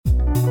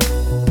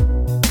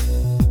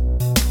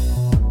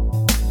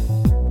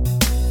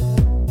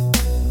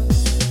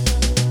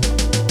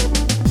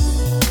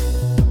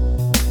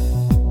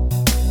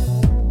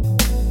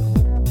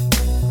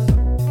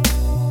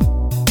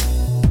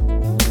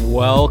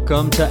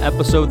welcome to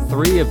episode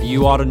 3 of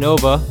You Oughta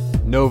Nova.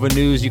 Nova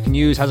news you can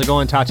use. How's it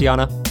going,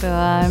 Tatiana?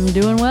 I'm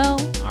doing well.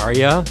 Are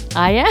ya?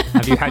 I am.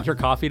 Have you had your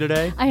coffee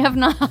today? I have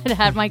not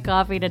had my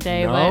coffee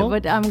today, No?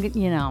 but I'm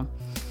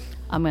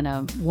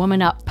gonna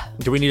woman up.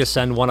 Do we need to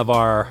send one of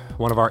our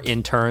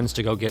interns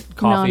to go get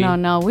coffee?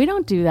 No, we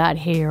don't do that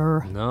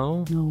here.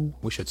 No? No.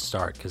 We should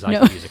start because I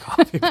could use a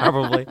coffee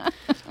probably.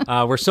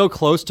 We're so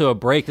close to a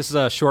break. This is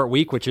a short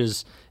week, which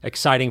is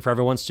exciting for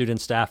everyone,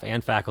 students, staff,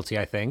 and faculty,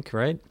 I think,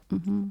 right?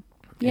 Mm-hmm.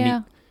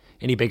 Yeah.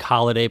 Any big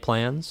holiday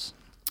plans?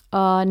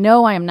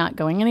 No, I am not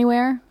going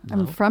anywhere. No.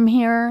 I'm from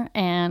here,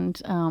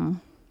 and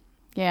I'm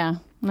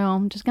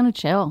just gonna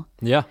chill.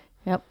 Yeah.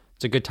 Yep.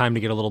 It's a good time to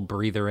get a little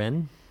breather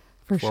in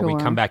before we sure.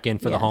 come back in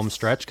for the home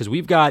stretch, because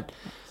we've got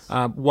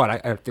I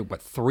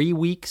think 3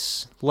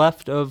 weeks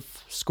left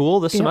of school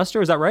this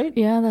semester. Is that right?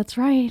 Yeah, that's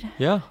right.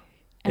 Yeah.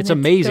 And It's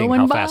amazing how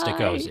going fast it by.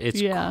 goes.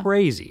 It's Yeah.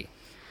 crazy.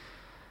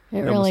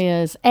 It really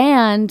is.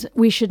 And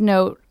we should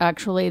note,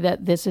 actually,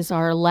 that this is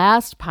our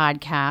last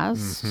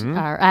podcast,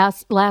 our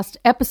last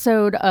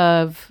episode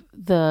of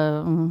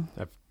the...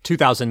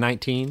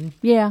 2019.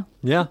 Yeah.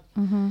 Yeah,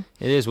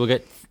 It is. We'll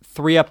get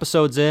 3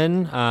 episodes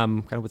in,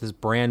 kind of with this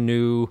brand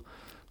new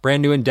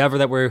endeavor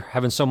that we're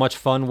having so much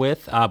fun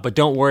with. But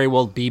don't worry,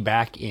 we'll be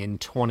back in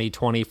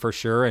 2020 for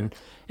sure. And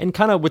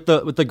kind of with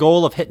the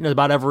goal of hitting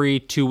about every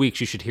 2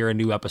 weeks, you should hear a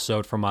new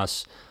episode from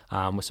us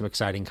with some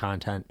exciting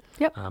content.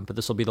 Yep. But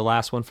this will be the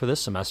last one for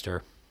this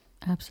semester.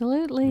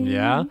 Absolutely.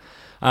 Yeah.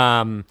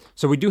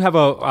 So we do have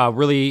a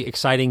really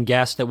exciting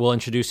guest that we'll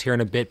introduce here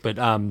in a bit, but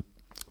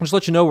just to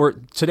let you know,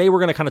 today we're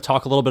going to kind of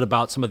talk a little bit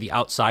about some of the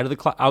outside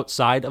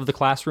of the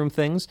classroom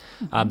things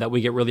that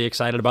we get really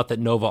excited about that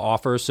Nova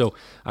offers. So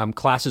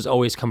classes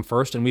always come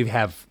first, and we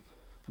have,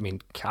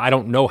 I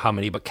don't know how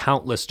many, but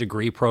countless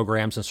degree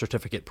programs and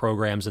certificate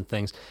programs and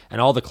things, and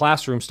all the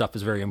classroom stuff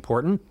is very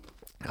important.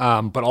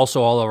 But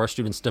also all of our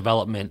students'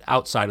 development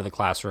outside of the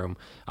classroom,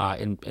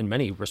 in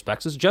many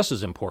respects, is just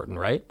as important,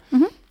 right?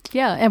 Mm-hmm.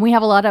 Yeah, and we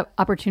have a lot of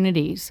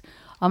opportunities.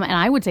 And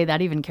I would say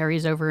that even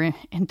carries over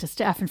into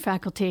staff and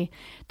faculty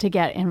to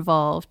get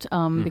involved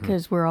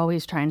because we're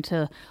always trying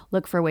to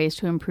look for ways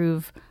to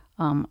improve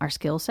our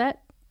skill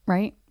set,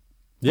 right?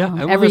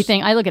 Yeah.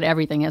 Everything. I look at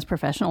everything as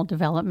professional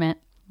development.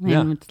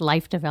 It's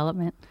life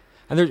development.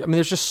 And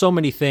there's just so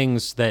many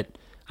things that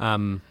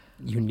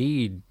you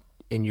need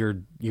in your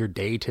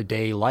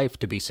day-to-day life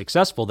to be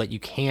successful that you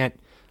can't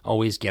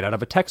always get out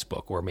of a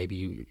textbook, or maybe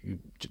you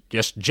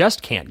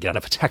just can't get out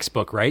of a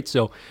textbook, right?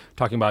 So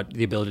talking about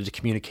the ability to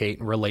communicate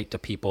and relate to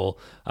people,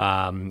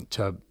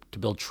 to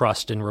build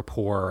trust and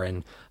rapport,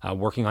 and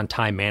working on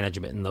time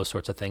management and those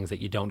sorts of things that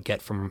you don't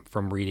get from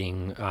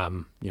reading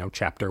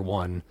chapter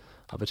 1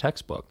 of a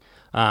textbook.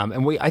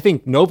 And I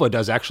think Nova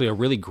does actually a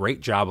really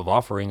great job of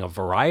offering a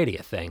variety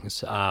of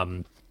things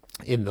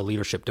in the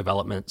leadership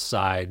development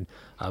side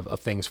of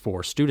things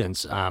for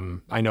students.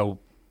 I know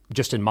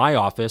just in my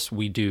office,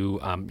 we do,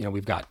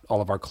 we've got all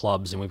of our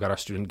clubs, and we've got our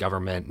student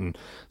government and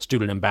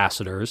student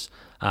ambassadors.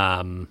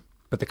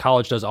 But the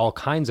college has all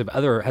kinds of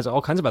other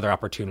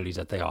opportunities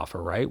that they offer,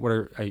 right?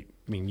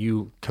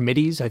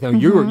 Committees. I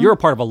think you're a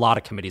part of a lot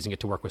of committees and get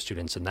to work with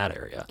students in that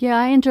area. Yeah,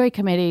 I enjoy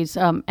committees,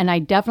 and I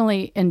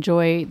definitely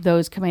enjoy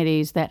those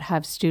committees that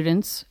have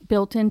students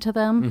built into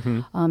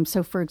them.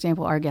 So, for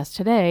example, our guest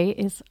today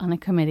is on a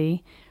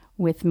committee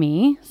with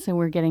me, so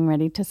we're getting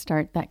ready to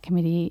start that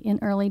committee in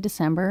early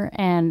December,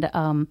 and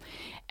our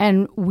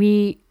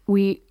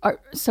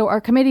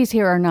committees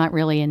here are not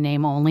really in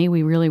name only.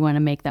 We really want to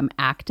make them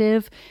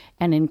active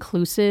and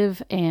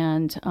inclusive,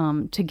 and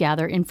to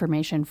gather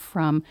information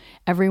from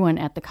everyone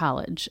at the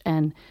college.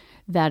 And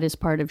that is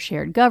part of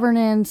shared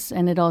governance.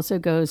 And it also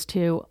goes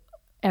to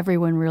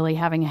everyone really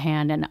having a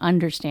hand and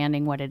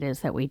understanding what it is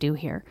that we do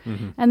here.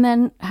 And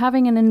then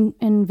having an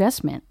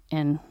investment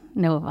in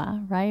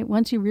Nova, right?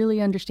 Once you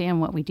really understand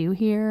what we do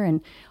here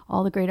and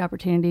all the great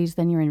opportunities,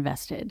 then you're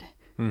invested.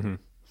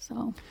 So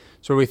what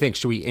do we think?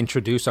 Should we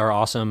introduce our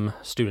awesome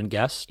student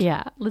guest?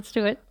 Yeah, let's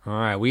do it. All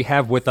right. We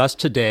have with us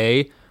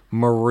today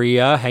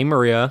Maria. Hey,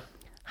 Maria.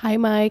 Hi,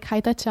 Mike. Hi,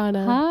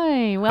 Tatiana.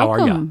 Hi, welcome.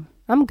 How are you?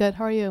 I'm good.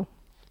 How are you?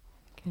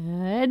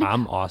 Good.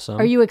 I'm awesome.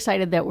 Are you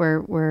excited that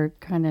we're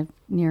kind of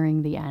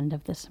nearing the end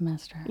of the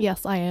semester?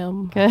 Yes, I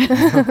am. Good.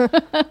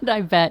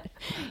 I bet.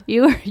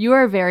 You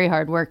are very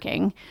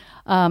hardworking.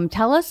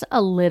 Tell us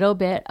a little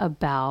bit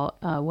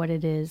about what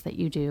it is that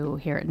you do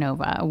here at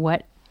Nova.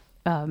 What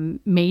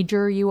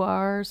major you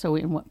are, so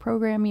in what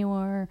program you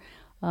are.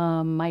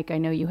 Mike, I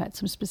know you had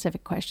some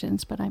specific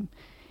questions, but I'm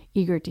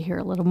eager to hear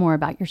a little more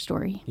about your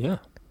story. Yeah.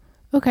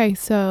 Okay,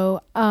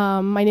 so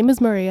my name is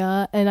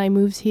Maria, and I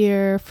moved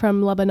here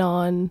from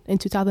Lebanon in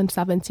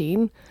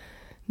 2017.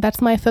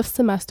 That's my 5th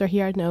semester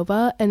here at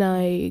Nova, and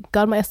I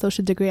got my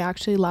associate degree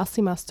actually last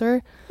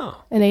semester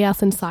in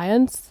AS in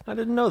Science. I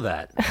didn't know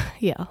that.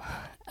 Yeah.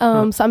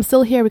 So I'm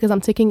still here because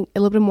I'm taking a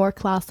little bit more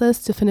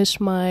classes to finish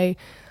my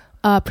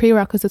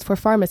prerequisites for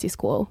pharmacy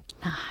school.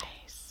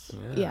 Nice.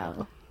 Yeah.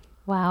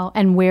 Wow.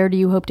 And where do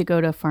you hope to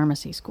go to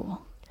pharmacy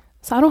school?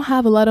 So I don't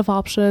have a lot of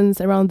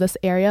options around this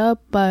area,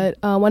 but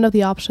one of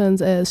the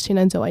options is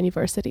Shenandoah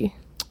University.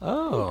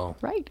 Oh,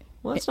 Right.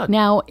 well, that's not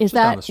Now, is just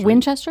down the that street.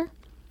 Winchester?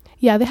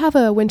 Yeah, they have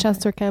a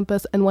Winchester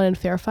campus and one in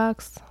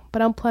Fairfax,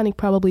 but I'm planning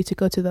probably to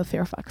go to the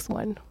Fairfax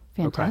one.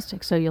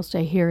 Fantastic. So you'll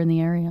stay here in the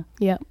area.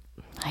 Yeah.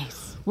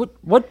 Nice.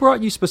 What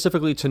brought you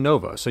specifically to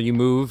Nova? So you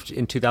moved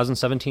in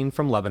 2017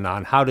 from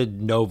Lebanon. How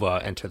did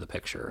Nova enter the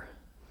picture?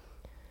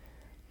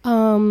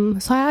 So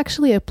I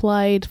actually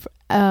applied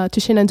to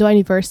Shenandoah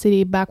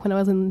University back when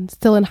I was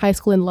still in high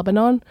school in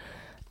Lebanon,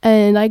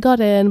 and I got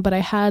in, but I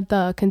had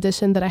the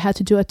condition that I had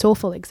to do a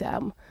TOEFL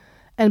exam.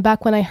 And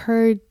back when I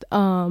heard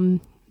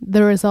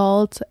the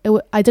result,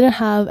 I didn't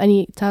have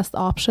any test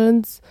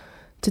options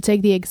to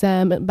take the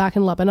exam back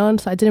in Lebanon,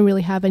 so I didn't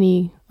really have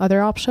any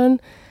other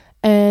option.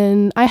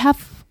 And I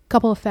have a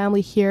couple of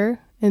family here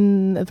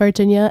in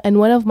Virginia, and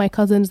one of my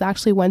cousins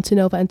actually went to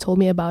Nova and told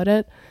me about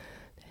it.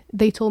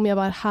 They told me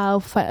about how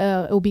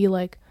it will be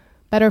like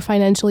better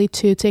financially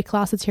to take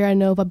classes here at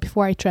Nova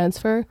before I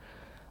transfer,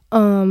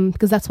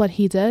 because that's what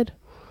he did.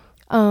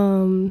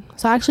 So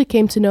I actually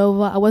came to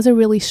Nova. I wasn't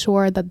really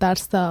sure that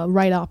that's the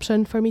right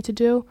option for me to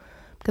do,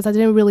 because I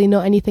didn't really know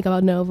anything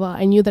about Nova.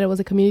 I knew that it was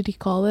a community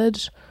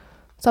college.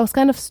 So I was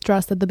kind of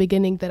stressed at the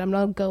beginning that I'm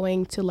not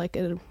going to like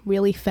a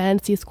really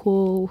fancy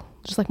school,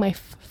 just like my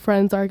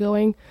friends are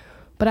going.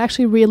 But I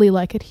actually really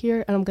like it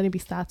here, and I'm going to be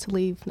sad to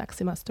leave next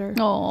semester.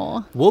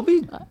 Oh,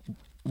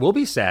 We'll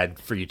be sad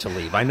for you to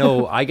leave. I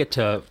know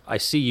I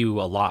see you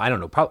a lot. I don't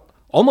know,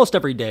 almost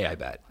every day, I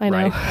bet. I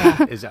know.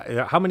 Right? Is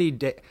that, how many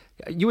days?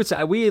 You would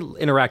say we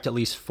interact at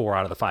least 4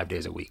 out of the 5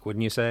 days a week,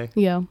 wouldn't you say?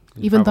 Yeah,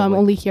 even though I'm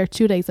only here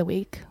 2 days a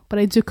week, but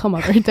I do come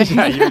every day.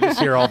 Yeah, you're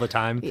just here all the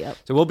time. Yep.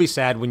 So we'll be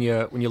sad when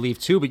you leave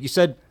too. But you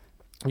said,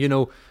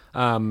 you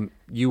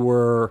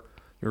were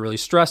really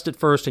stressed at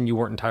first, and you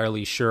weren't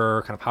entirely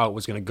sure kind of how it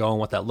was going to go and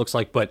what that looks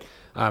like. But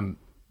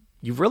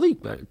you've really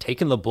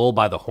taken the bull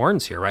by the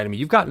horns here, right? I mean,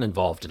 you've gotten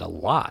involved in a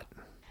lot.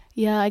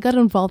 Yeah, I got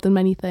involved in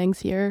many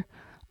things here.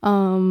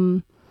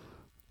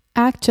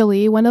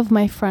 Actually, one of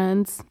my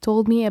friends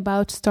told me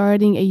about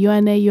starting a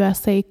UNA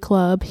USA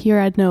club here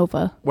at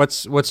Nova.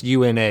 What's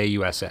UNA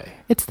USA?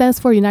 It stands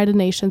for United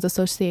Nations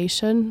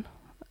Association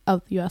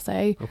of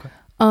USA. Okay.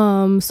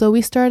 So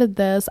we started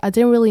this. I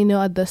didn't really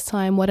know at this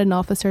time what an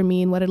officer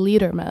meant, what a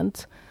leader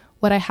meant,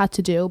 what I had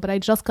to do, but I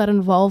just got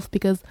involved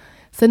because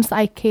since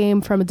I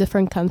came from a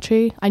different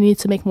country, I needed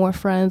to make more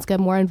friends,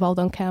 get more involved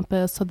on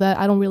campus so that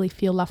I don't really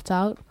feel left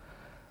out.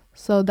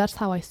 So that's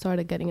how I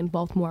started getting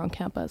involved more on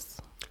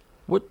campus.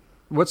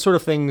 What sort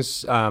of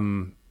things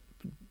do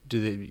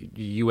the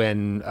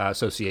UN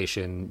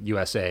Association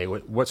USA,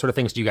 what sort of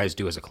things do you guys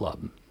do as a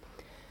club?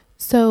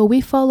 So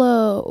we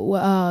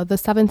follow the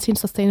 17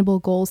 sustainable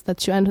goals that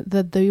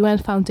the UN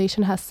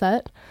Foundation has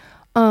set.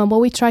 What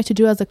we try to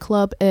do as a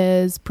club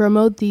is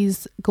promote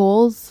these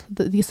goals,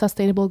 these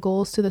sustainable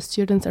goals to the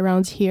students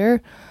around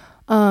here,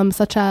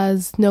 such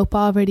as no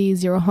poverty,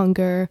 zero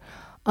hunger,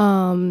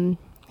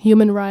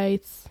 human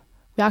rights.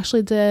 We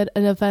actually did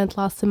an event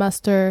last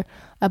semester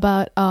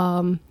about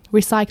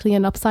recycling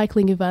and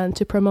upcycling event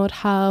to promote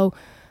how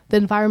the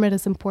environment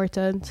is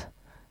important.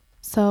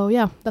 So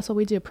yeah, that's what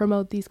we do,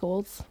 promote these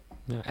goals.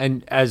 Yeah.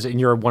 And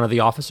you're one of the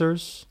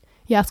officers?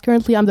 Yes,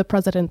 currently I'm the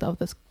president of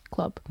this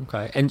club.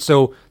 Okay. And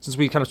so since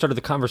we kind of started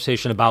the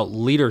conversation about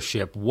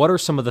leadership, what are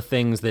some of the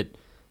things that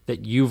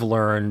you've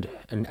learned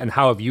and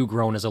how have you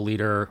grown as a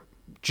leader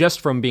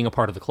just from being a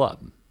part of the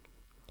club?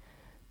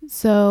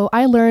 So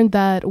I learned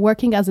that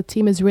working as a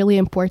team is really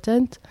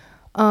important.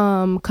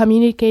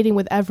 Communicating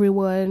with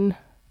everyone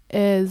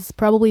is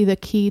probably the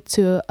key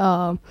to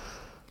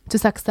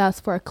success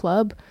for a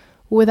club.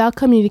 Without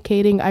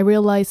communicating, I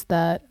realized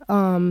that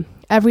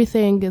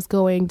everything is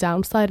going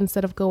downside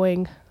instead of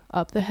going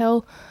up the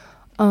hill.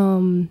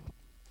 So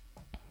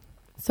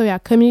yeah,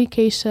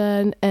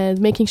 communication and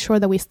making sure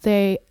that we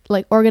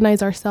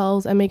organize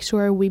ourselves and make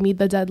sure we meet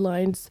the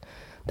deadlines.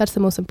 That's the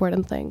most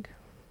important thing.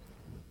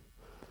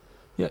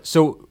 Yeah.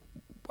 So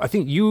I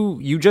think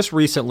you just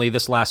recently,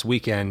 this last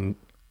weekend,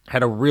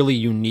 had a really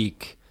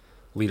unique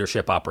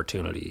leadership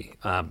opportunity.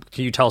 Can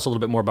you tell us a little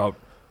bit more about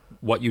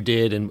what you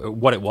did and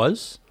what it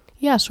was?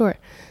 Yeah, sure.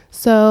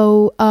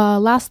 So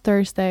last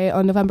Thursday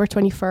on November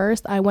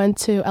 21st, I went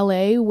to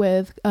LA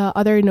with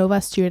other Nova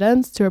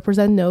students to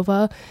represent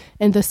Nova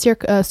in the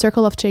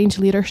Circle of Change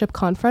Leadership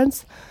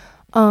Conference.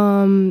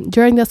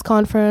 During this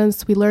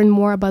conference, we learned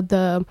more about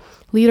the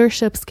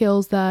leadership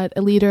skills that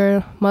a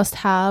leader must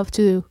have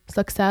to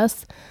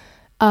success.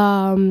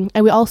 And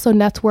we also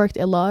networked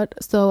a lot.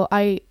 So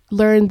I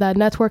learned that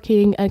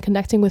networking and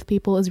connecting with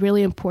people is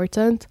really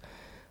important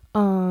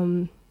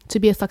to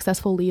be a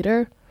successful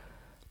leader.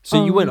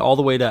 So you went all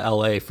the way to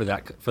LA for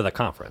that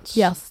conference?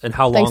 Yes. And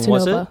how long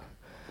was it?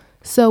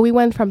 So we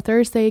went from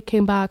Thursday,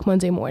 came back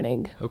Monday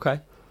morning. Okay.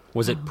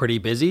 Was it pretty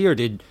busy, or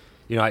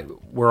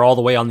we're all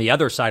the way on the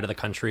other side of the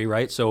country,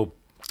 right? So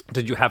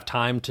did you have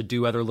time to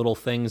do other little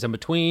things in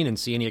between and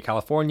see any of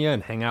California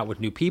and hang out with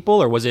new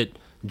people, or was it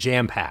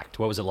jam-packed?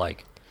 What was it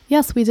like?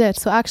 Yes, we did.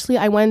 So actually,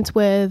 I went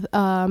with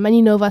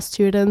many Nova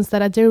students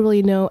that I didn't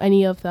really know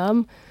any of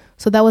them.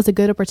 So that was a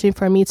good opportunity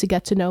for me to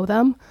get to know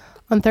them.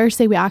 On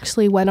Thursday, we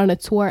actually went on a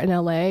tour in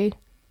LA.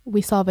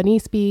 We saw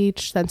Venice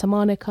Beach, Santa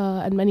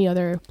Monica, and many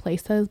other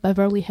places,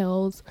 Beverly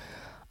Hills.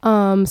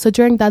 So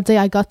during that day,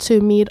 I got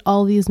to meet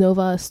all these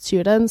Nova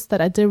students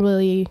that I didn't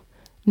really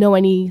know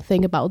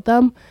anything about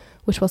them,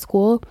 which was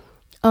cool.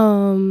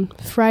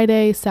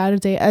 Friday,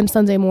 Saturday, and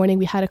Sunday morning,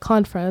 we had a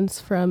conference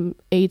from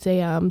 8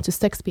 a.m. to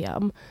 6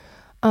 p.m.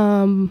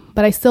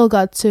 But I still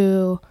got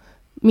to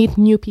meet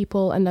new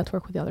people and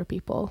network with the other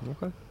people.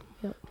 Okay.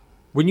 Yep.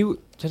 When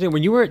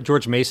you were at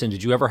George Mason,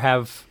 did you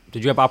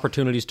have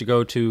opportunities to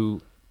go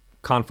to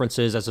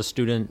conferences as a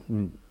student?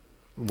 And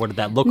what did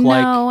that look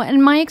like? No,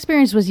 and my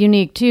experience was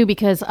unique too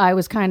because I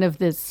was kind of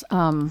this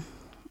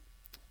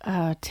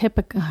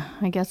typical.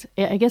 I guess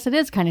it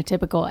is kind of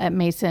typical at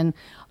Mason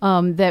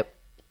that.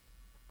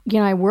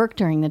 I worked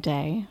during the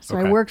day, so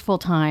Okay. I worked full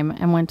time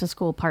and went to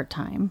school part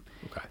time,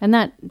 Okay. and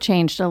that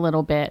changed a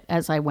little bit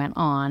as I went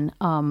on.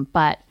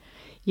 But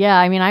yeah,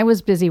 I mean, I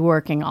was busy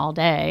working all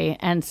day,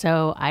 and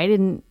so I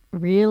didn't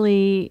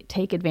really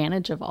take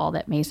advantage of all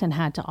that Mason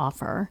had to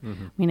offer.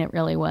 Mm-hmm. I mean, it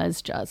really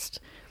was just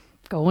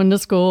going to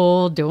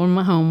school, doing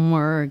my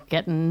homework,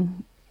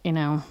 getting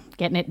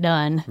it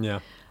done. Yeah.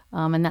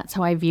 And that's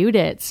how I viewed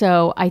it.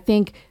 So I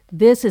think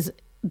this is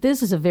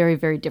a very,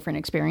 very different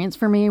experience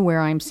for me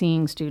where I'm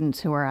seeing students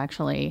who are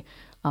actually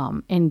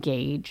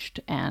engaged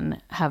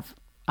and have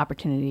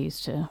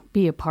opportunities to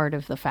be a part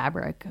of the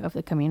fabric of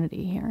the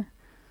community here.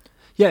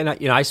 Yeah,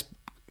 and I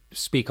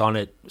speak on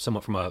it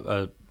somewhat from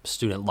a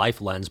student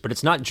life lens, but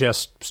it's not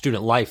just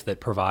student life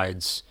that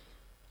provides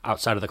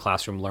outside of the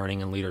classroom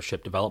learning and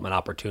leadership development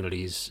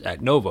opportunities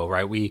at Novo,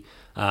 right? We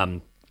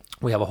have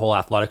a whole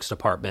athletics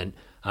department.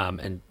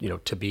 And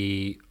to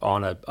be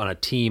on a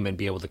team and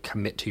be able to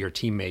commit to your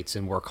teammates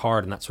and work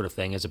hard and that sort of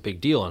thing is a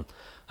big deal,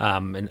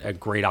 and a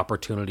great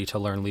opportunity to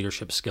learn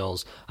leadership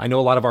skills. I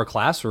know a lot of our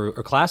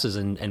classes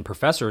and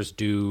professors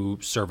do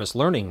service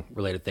learning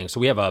related things. So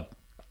we have a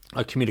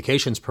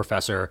communications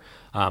professor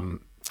at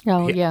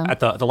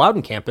the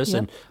Loudoun campus,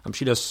 Yep. and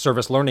she does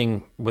service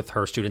learning with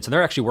her students, and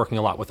they're actually working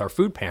a lot with our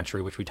food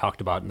pantry, which we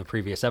talked about in the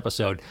previous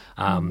episode,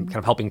 kind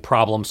of helping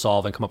problem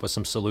solve and come up with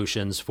some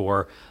solutions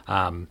for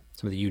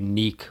some of the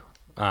unique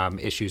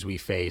issues we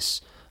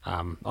face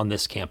on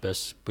this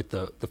campus with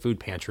the food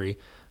pantry.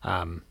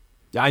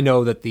 I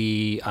know that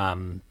the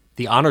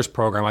honors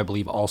program, I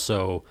believe,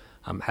 also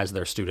has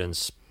their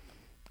students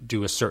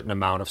do a certain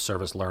amount of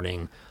service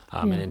learning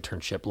and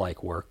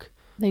internship-like work.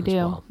 They as do,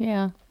 well.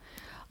 yeah.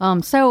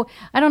 So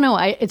I don't know.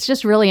 It's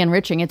just really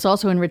enriching. It's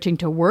also enriching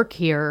to work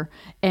here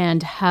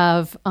and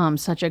have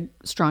such a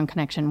strong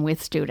connection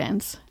with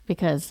students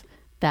because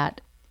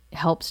that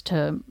helps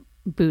to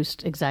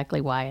boost exactly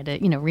why it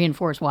is,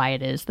 reinforce why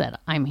it is that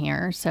I'm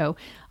here. So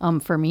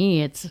for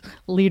me, it's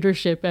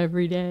leadership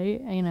every day,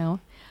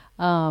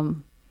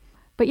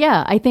 But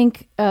yeah, I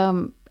think,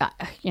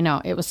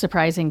 it was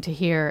surprising to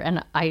hear,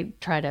 and I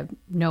try to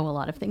know a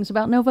lot of things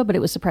about Nova, but it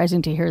was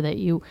surprising to hear that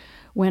you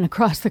went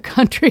across the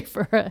country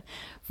for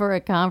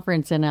a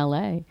conference in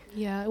LA.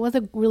 Yeah, it was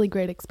a really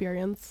great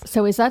experience.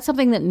 So is that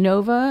something that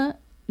Nova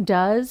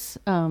does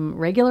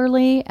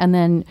regularly? And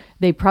then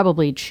they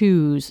probably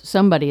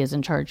somebody is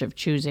in charge of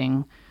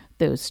choosing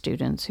those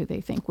students who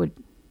they think would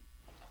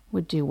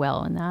do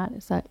well in that.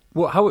 Is that?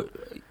 Well,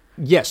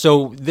 yeah,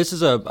 so this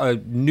is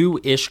a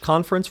new-ish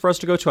conference for us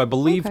to go to. I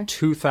believe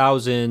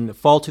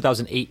fall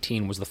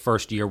 2018 was the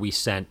first year we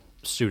sent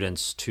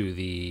students to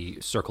the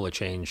Circle of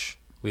Change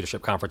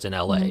Leadership Conference in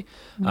LA.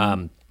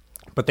 Mm-hmm.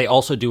 But they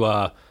also do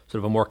a sort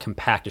of a more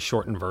compact, a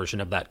shortened version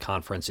of that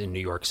conference in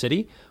New York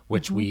City,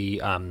 which we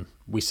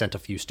sent a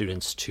few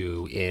students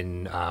to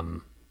in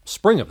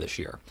spring of this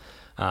year.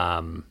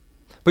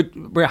 But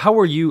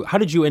how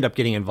did you end up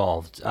getting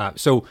involved?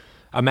 So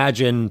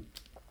imagine,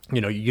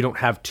 you don't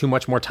have too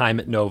much more time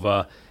at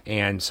Nova,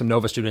 and some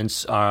Nova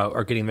students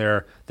are getting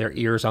their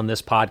ears on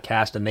this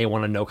podcast, and they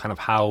want to know kind of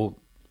how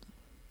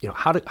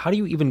do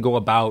you even go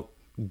about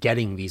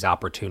getting these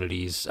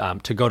opportunities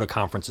to go to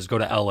conferences, go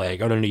to LA,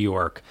 go to New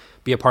York,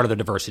 be a part of the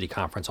diversity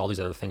conference, all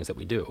these other things that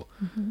we do.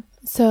 Mm-hmm.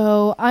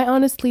 So I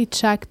honestly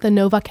check the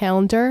Nova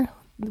calendar.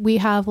 We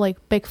have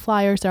big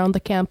flyers around the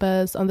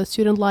campus on the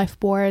student life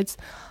boards.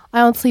 I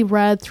honestly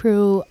read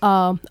through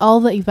all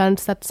the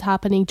events that's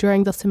happening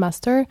during the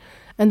semester.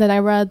 And then I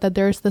read that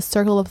there's the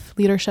Circle of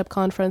Leadership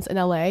Conference in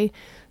LA.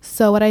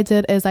 So what I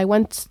did is I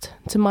went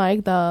to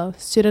Mike, the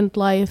student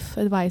life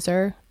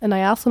advisor, and I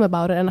asked him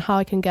about it and how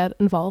I can get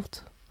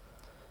involved.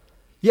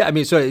 Yeah, I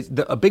mean, so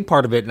a big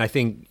part of it, and I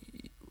think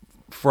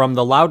from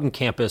the Loudoun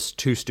campus,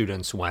 2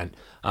 students went,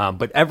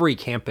 but every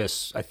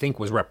campus, I think,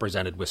 was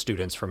represented with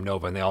students from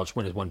Nova, and they all just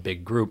went as one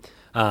big group.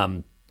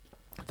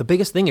 The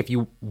biggest thing, if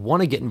you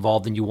want to get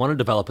involved and you want to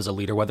develop as a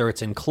leader, whether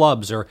it's in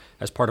clubs or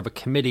as part of a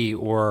committee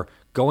or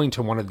going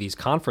to one of these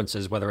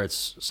conferences, whether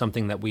it's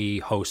something that we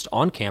host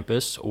on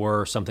campus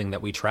or something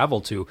that we travel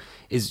to,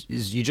 is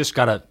you just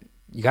gotta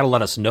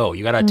let us know.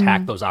 You gotta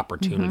attack those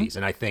opportunities.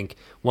 And I think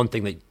one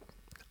thing that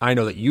I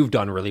know that you've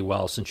done really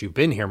well since you've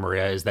been here,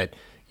 Maria, is that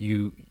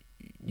you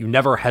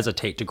never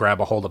hesitate to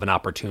grab a hold of an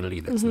opportunity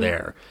that's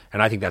there.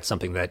 And I think that's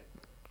something that,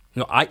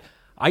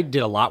 I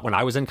did a lot when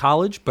I was in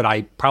college, but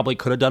I probably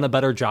could have done a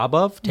better job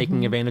of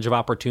taking advantage of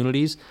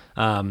opportunities.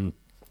 And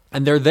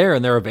they're there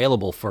and they're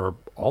available for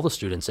all the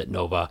students at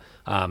Nova.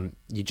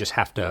 You just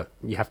have to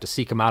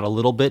seek them out a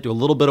little bit, do a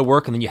little bit of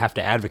work, and then you have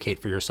to advocate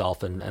for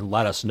yourself and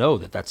let us know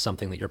that that's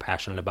something that you're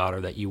passionate about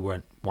or that you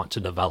want to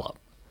develop.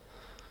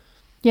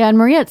 Yeah, and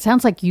Maria, it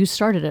sounds like you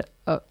started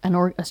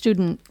a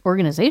student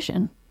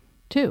organization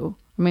too.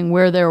 I mean,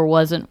 where there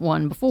wasn't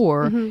one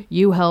before,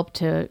 you helped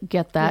to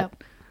get that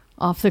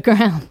off the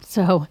ground.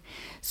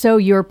 So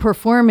you're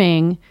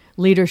performing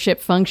leadership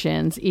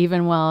functions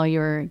even while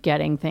you're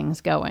getting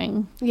things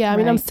going. Yeah, I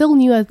mean, I'm still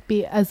new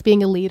as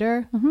being a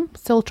leader.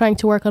 Still trying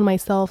to work on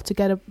myself to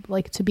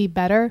get to be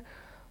better.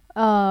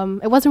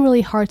 It wasn't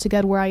really hard to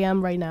get where I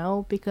am right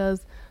now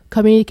because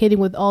communicating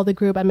with all the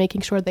group and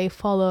making sure they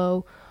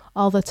follow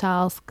all the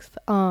tasks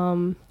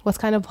was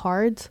kind of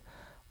hard,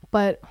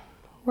 but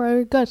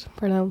we're good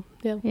for now.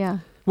 Yeah.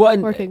 Well,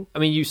 and working. I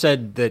mean, you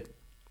said that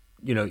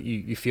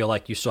you feel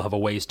like you still have a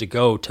ways to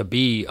go to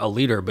be a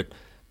leader, but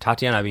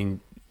Tatiana, I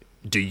mean,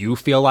 do you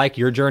feel like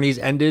your journey's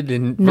ended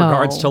in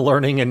regards to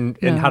learning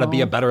and how to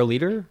be a better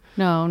leader?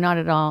 No, not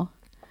at all.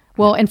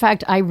 Well, in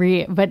fact, I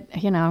read, but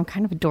I'm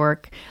kind of a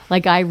dork.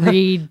 Like I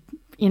read,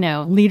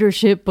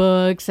 leadership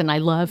books, and I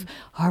love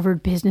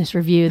Harvard Business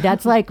Review.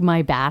 That's like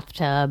my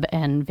bathtub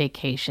and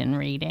vacation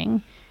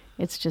reading.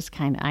 It's just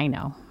kind of, I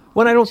know.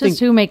 Well, I don't it's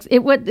think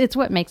it's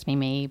what makes me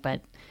me,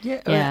 but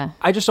yeah.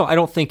 I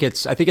think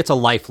it's a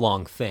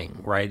lifelong thing,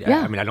 right?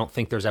 Yeah. I mean, I don't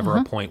think there's ever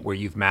a point where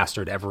you've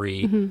mastered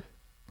every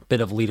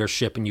bit of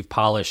leadership and you've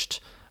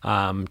polished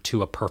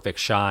to a perfect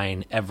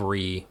shine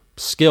every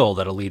skill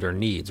that a leader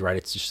needs, right?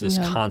 It's just this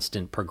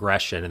constant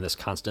progression and this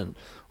constant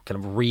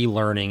kind of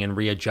relearning and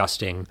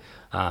readjusting.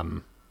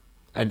 And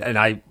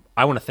I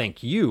want to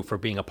thank you for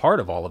being a part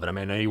of all of it. I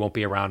mean, I know you won't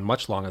be around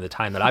much longer. The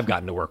time that I've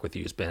gotten to work with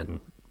you has been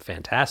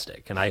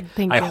fantastic. And I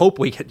hope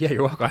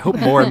you're welcome. I hope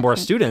more and more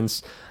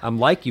students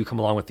like you come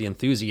along with the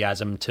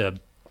enthusiasm to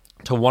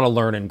want to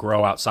learn and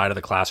grow outside of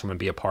the classroom and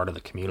be a part of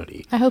the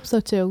community. I hope so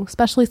too,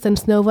 especially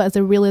since Nova is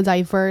a really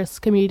diverse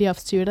community of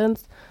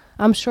students.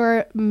 I'm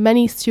sure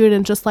many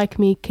students just like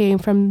me came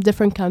from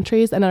different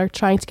countries and are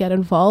trying to get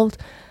involved.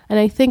 And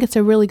I think it's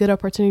a really good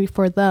opportunity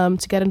for them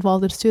to get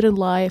involved in student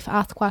life,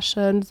 ask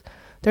questions.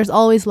 There's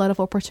always a lot of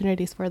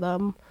opportunities for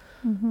them.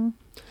 And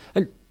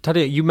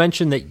Tatia, you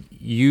mentioned that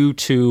you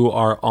two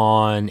are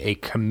on a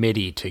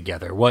committee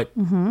together.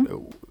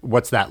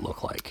 What's that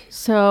look like?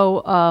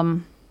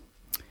 So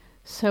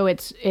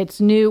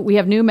it's new. We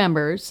have new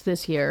members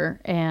this year,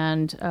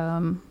 and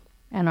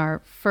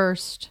our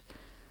first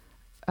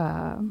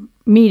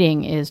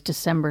meeting is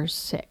December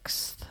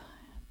 6th.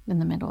 In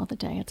the middle of the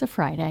day. It's a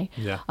Friday.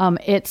 Yeah.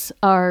 It's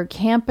our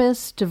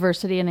Campus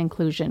Diversity and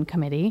Inclusion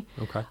Committee.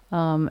 Okay.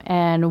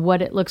 And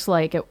what it looks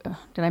like,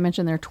 did I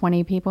mention there are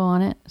 20 people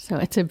on it? So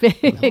it's a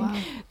big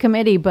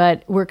committee,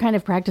 but we're kind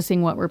of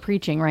practicing what we're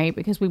preaching, right?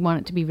 Because we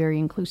want it to be very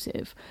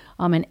inclusive.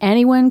 And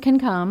anyone can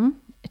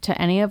come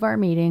to any of our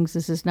meetings.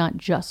 This is not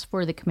just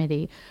for the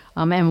committee.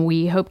 And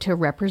we hope to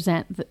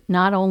represent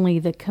not only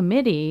the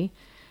committee,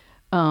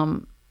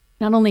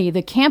 not only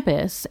the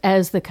campus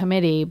as the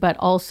committee, but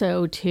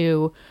also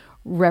to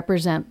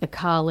represent the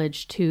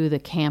college to the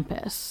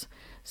campus.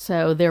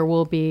 So there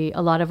will be,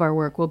 a lot of our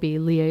work will be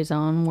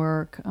liaison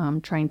work,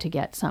 trying to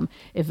get some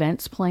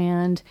events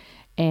planned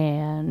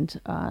and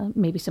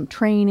maybe some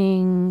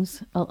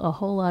trainings, a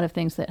whole lot of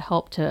things that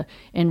help to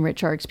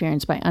enrich our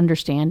experience by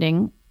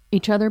understanding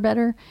each other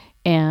better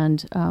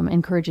and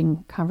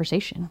encouraging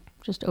conversation,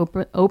 just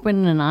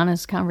open and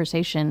honest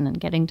conversation and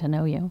getting to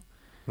know you.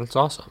 That's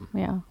awesome.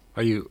 Yeah.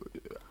 Are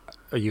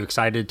you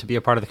excited to be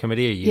a part of the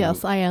committee?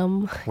 Yes, I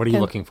am. What are you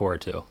looking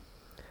forward to?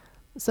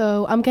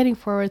 So I'm getting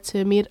forward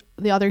to meet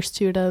the other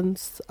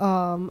students,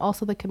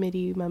 also the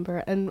committee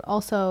member, and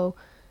also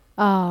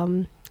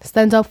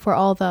stand up for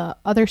all the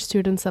other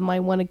students that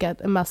might want to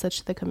get a message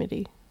to the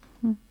committee.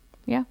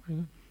 Yeah.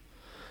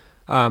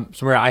 So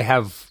Maria, I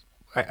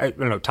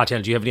don't know,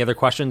 Tatiana, do you have any other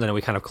questions? I know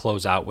we kind of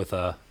close out with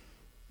a...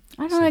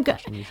 I don't know.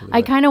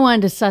 I kind of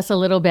wanted to suss a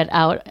little bit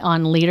out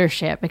on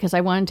leadership because I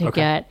wanted to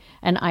get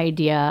an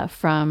idea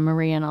from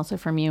Maria and also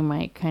from you,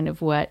 Mike, kind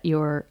of what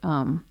your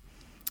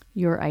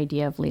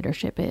idea of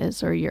leadership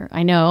is, or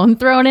I know I'm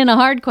throwing in a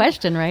hard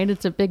question, right?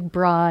 It's a big,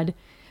 broad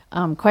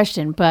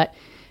question, but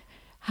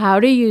how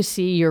do you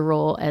see your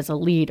role as a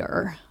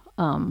leader?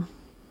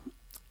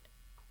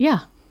 Yeah.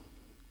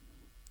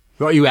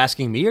 Well, are you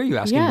asking me or are you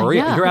asking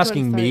Maria? Yeah. You're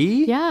asking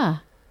me? Yeah.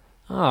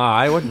 Oh,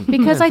 I wouldn't.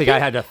 Because I think I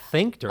had to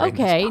think during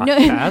this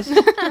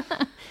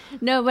podcast.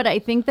 No, but I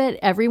think that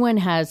everyone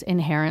has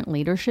inherent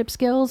leadership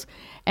skills,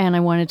 and I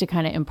wanted to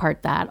kind of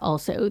impart that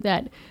also,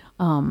 that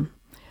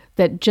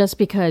that just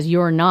because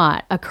you're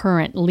not a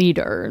current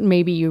leader,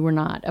 maybe you were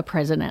not a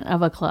president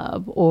of a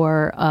club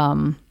or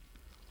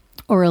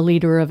a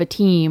leader of a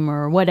team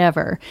or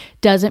whatever,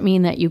 doesn't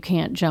mean that you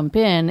can't jump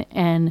in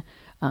and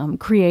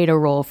create a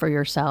role for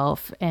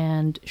yourself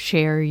and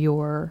share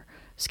your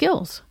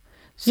skills.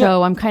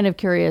 So I'm kind of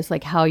curious,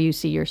 like how you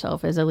see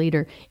yourself as a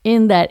leader,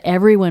 in that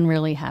everyone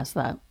really has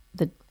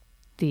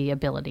the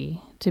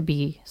ability to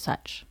be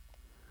such.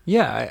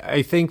 Yeah,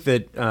 I think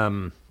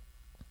that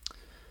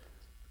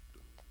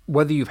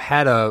whether you've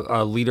had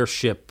a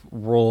leadership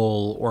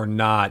role or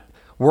not,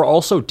 we're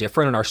all so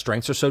different and our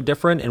strengths are so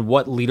different, and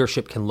what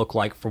leadership can look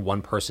like from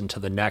one person to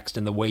the next,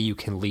 and the way you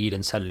can lead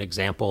and set an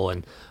example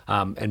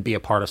and be a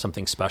part of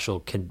something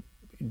special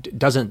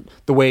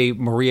the way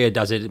Maria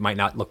does it, it might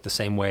not look the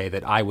same way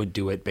that I would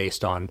do it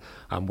based on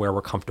where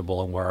we're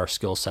comfortable and where our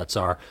skill sets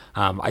are.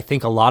 I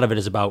think a lot of it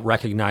is about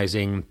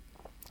recognizing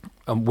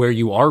where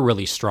you are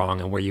really strong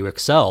and where you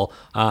excel,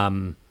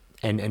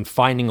 and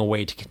finding a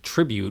way to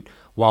contribute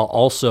while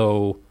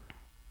also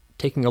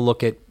taking a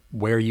look at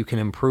where you can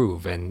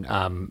improve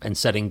and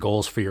setting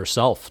goals for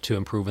yourself to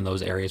improve in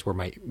those areas where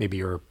maybe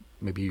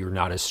you're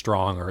not as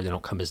strong or they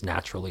don't come as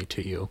naturally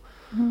to you.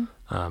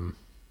 Mm-hmm.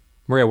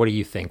 Maria, what do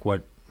you think?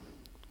 What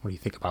do you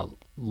think about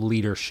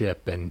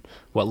leadership and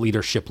what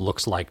leadership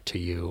looks like to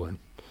you? And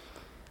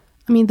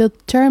I mean, the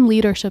term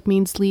leadership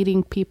means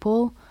leading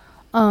people,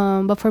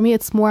 but for me,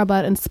 it's more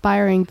about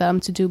inspiring them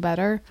to do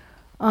better.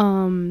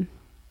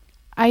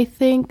 I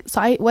think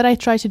so. What I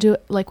try to do,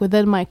 like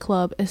within my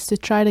club, is to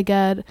try to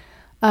get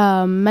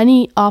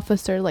many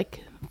officers.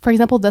 Like, for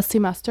example, this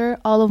semester,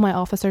 all of my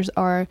officers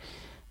are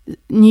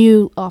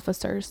new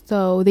officers,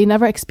 so they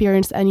never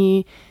experienced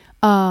any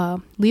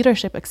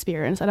leadership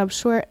experience. And I'm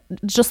sure,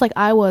 just like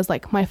I was,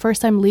 like my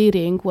first time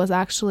leading was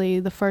actually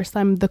the first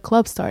time the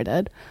club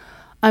started.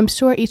 I'm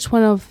sure each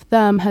one of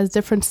them has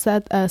different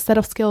set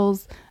of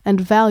skills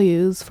and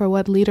values for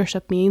what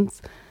leadership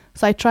means.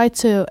 So I try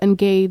to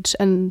engage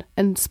and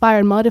inspire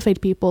and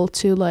motivate people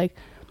to like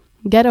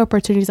get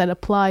opportunities that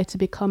apply to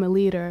become a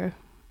leader.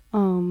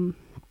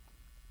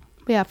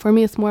 Yeah, for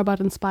me, it's more about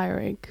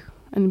inspiring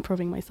and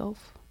improving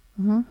myself.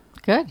 Mm-hmm.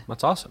 Good.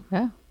 That's awesome.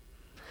 Yeah.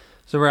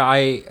 So Maria,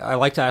 I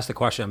like to ask the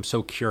question. I'm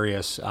so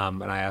curious,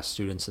 and I ask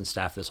students and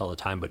staff this all the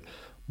time,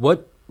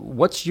 but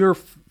what's your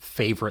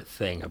favorite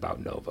thing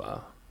about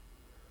Nova?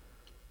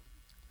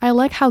 I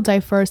like how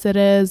diverse it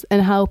is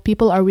and how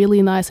people are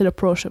really nice and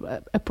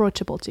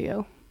approachable to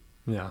you.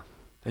 Yeah.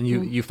 And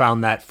you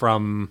found that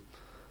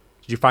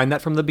did you find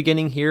that from the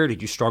beginning here?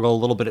 Did you struggle a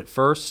little bit at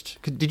first?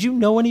 Did you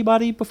know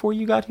anybody before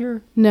you got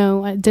here?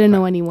 No, I didn't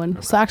know anyone.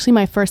 Okay. So actually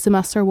my first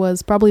semester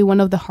was probably one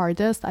of the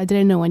hardest. I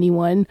didn't know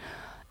anyone.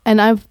 And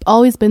I've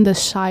always been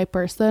this shy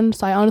person,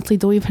 so I honestly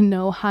don't even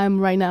know how I'm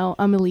right now.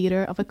 I'm a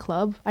leader of a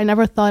club. I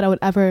never thought I would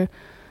ever,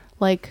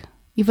 like,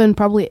 even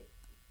probably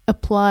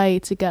apply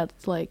to get,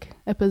 like,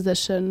 a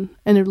position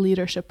in a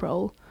leadership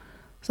role.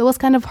 So it was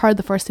kind of hard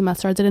the first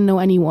semester. I didn't know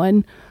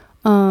anyone.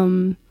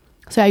 So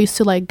I used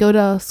to, like, go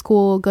to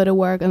school, go to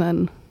work, and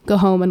then go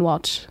home and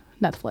watch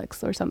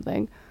Netflix or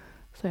something.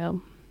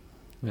 So,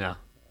 yeah. Yeah.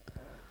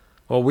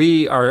 Well,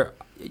 we are,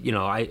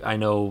 I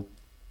know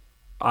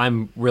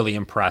I'm really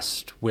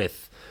impressed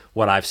with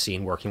what I've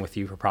seen working with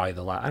you for probably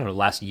the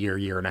last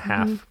year and a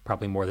half,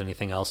 probably more than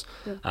anything else.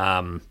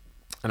 Yeah.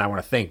 And I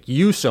want to thank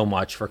you so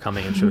much for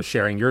coming and sort of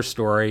sharing your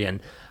story.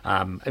 And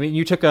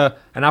you took an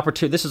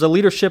opportunity. This is a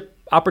leadership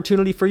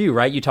opportunity for you,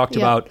 right? You talked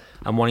about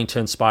wanting to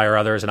inspire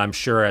others, and I'm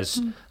sure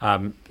as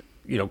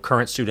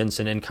current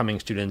students and incoming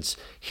students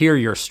hear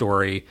your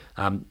story,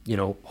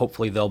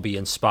 hopefully they'll be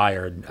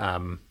inspired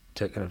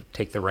to kind of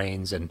take the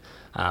reins and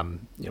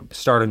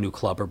start a new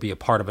club or be a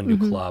part of a new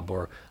club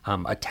or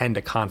attend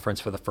a conference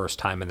for the first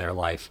time in their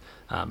life,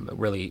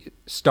 really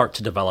start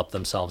to develop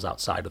themselves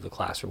outside of the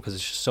classroom, because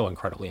it's just so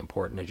incredibly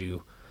important as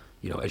you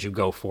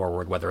go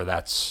forward, whether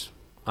that's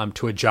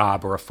to a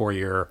job or a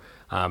 4-year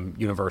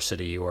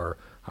university or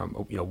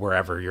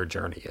wherever your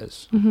journey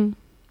is.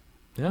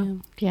 Mm-hmm.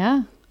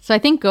 Yeah. So I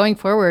think going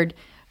forward,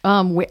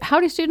 how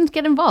do students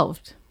get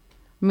involved?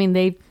 I mean,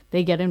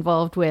 they get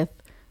involved with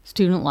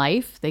student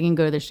life. They can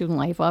go to the student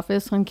life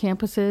office on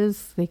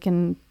campuses. They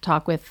can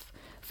talk with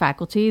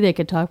faculty. They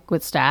could talk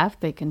with staff.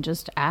 They can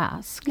just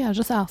ask. Yeah,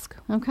 just ask.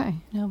 Okay.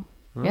 Yeah.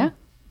 Yeah.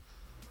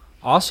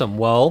 Awesome.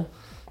 Well,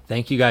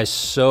 thank you guys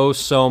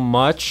so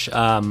much.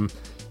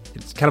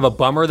 It's kind of a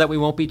bummer that we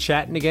won't be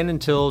chatting again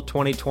until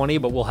 2020,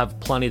 but we'll have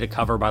plenty to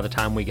cover by the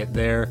time we get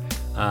there.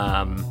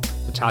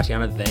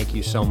 Tatiana, thank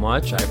you so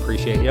much. I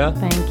appreciate you.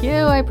 Thank you.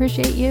 I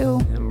appreciate you.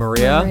 And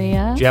Maria,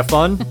 did you have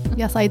fun?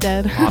 Yes, I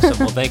did. Awesome.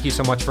 Well, thank you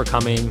so much for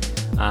coming.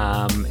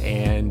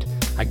 And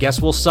I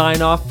guess we'll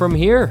sign off from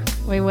here.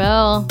 We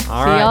will. See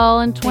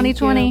y'all in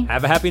 2020.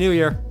 Have a Happy New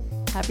Year.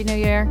 Happy New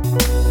Year.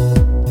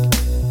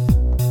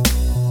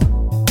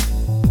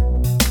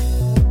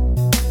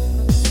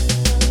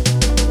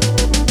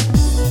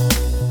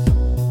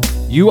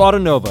 U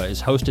Autonova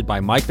is hosted by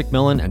Mike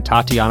McMillan and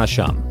Tatiana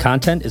Shum.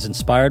 Content is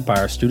inspired by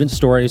our student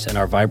stories and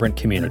our vibrant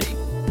community.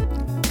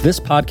 This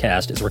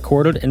podcast is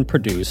recorded and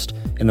produced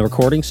in the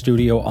recording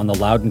studio on the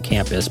Loudoun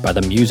campus by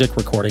the Music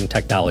Recording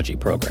Technology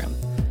Program.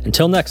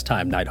 Until next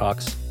time,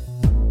 Nighthawks.